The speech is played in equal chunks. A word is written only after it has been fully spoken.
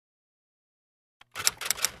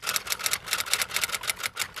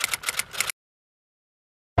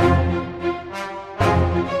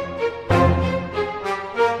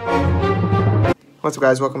What's up,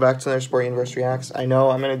 guys? Welcome back to another TheSportUniverse Reacts. I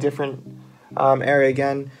know I'm in a different area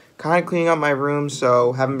again, kind of cleaning up my room,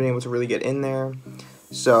 so haven't been able to really get in there.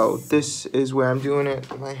 So this is where I'm doing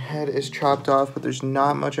it. My head is chopped off, but there's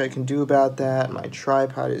not much I can do about that. My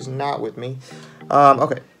tripod is not with me.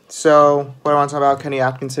 Okay, so what I want to talk about, Kenny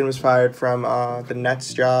Atkinson was fired from the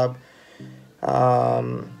Nets job.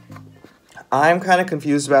 I'm kind of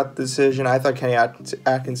confused about the decision. I thought Kenny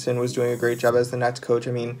Atkinson was doing a great job as the Nets coach.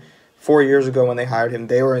 I mean, 4 years ago when they hired him,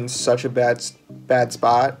 they were in such a bad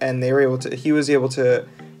spot, and he was able to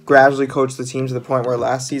gradually coach the team to the point where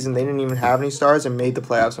last season they didn't even have any stars and made the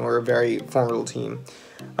playoffs and were a very formidable team.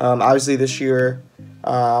 Obviously this year,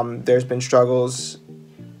 there's been struggles.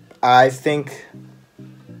 I think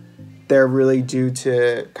they're really due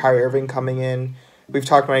to Kyrie Irving coming in. We've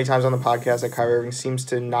talked many times on the podcast that Kyrie Irving seems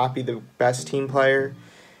to not be the best team player,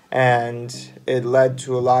 and it led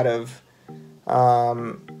to a lot of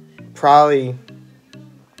probably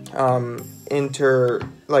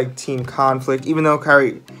team conflict, even though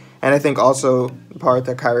Kyrie, and I think also the part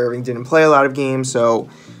that Kyrie Irving didn't play a lot of games, so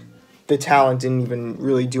the talent didn't even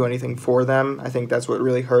really do anything for them. I think that's what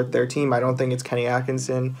really hurt their team. I don't think it's Kenny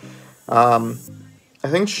Atkinson. I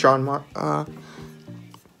think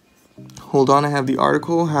hold on, I have the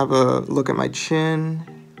article. Have a look at my chin.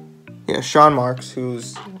 Yeah, Sean Marks,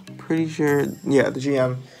 who's pretty sure, yeah, the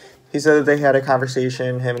GM. He said that they had a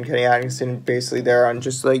conversation, him and Kenny Atkinson, basically they're on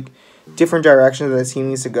just, different directions that the team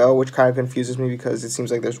needs to go, which kind of confuses me because it seems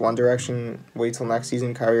like there's one direction. Wait till next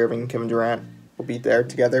season, Kyrie Irving and Kevin Durant will be there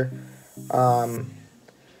together. I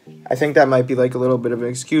think that might be, a little bit of an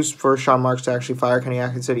excuse for Sean Marks to actually fire Kenny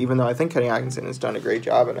Atkinson, even though I think Kenny Atkinson has done a great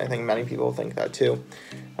job, and I think many people think that too.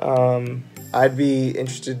 I'd be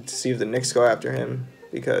interested to see if the Knicks go after him,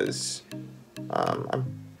 because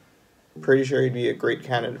I'm pretty sure he'd be a great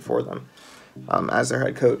candidate for them as their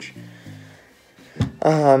head coach.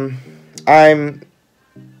 I'm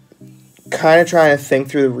kind of trying to think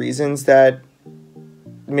through the reasons that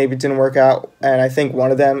maybe it didn't work out, and I think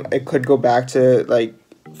one of them, it could go back to,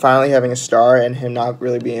 finally having a star and him not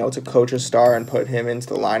really being able to coach a star and put him into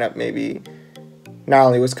the lineup. Maybe not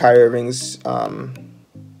only was Kyrie Irving's,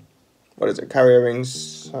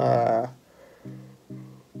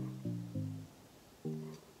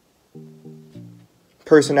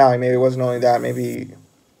 personality, maybe it wasn't only that, maybe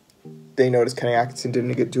they noticed Kenny Atkinson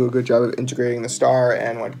didn't do a good job of integrating the star,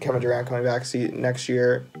 and when Kevin Durant coming back next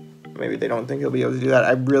year, maybe they don't think he'll be able to do that.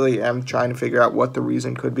 I really am trying to figure out what the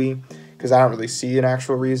reason could be, because I don't really see an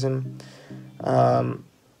actual reason. Other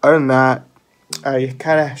than that, I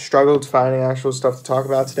kind of struggled finding actual stuff to talk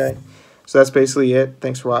about today. So that's basically it.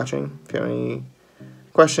 Thanks for watching. If you have any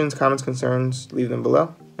questions, comments, concerns, leave them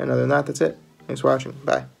below. And other than that, that's it. Thanks for watching.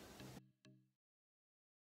 Bye.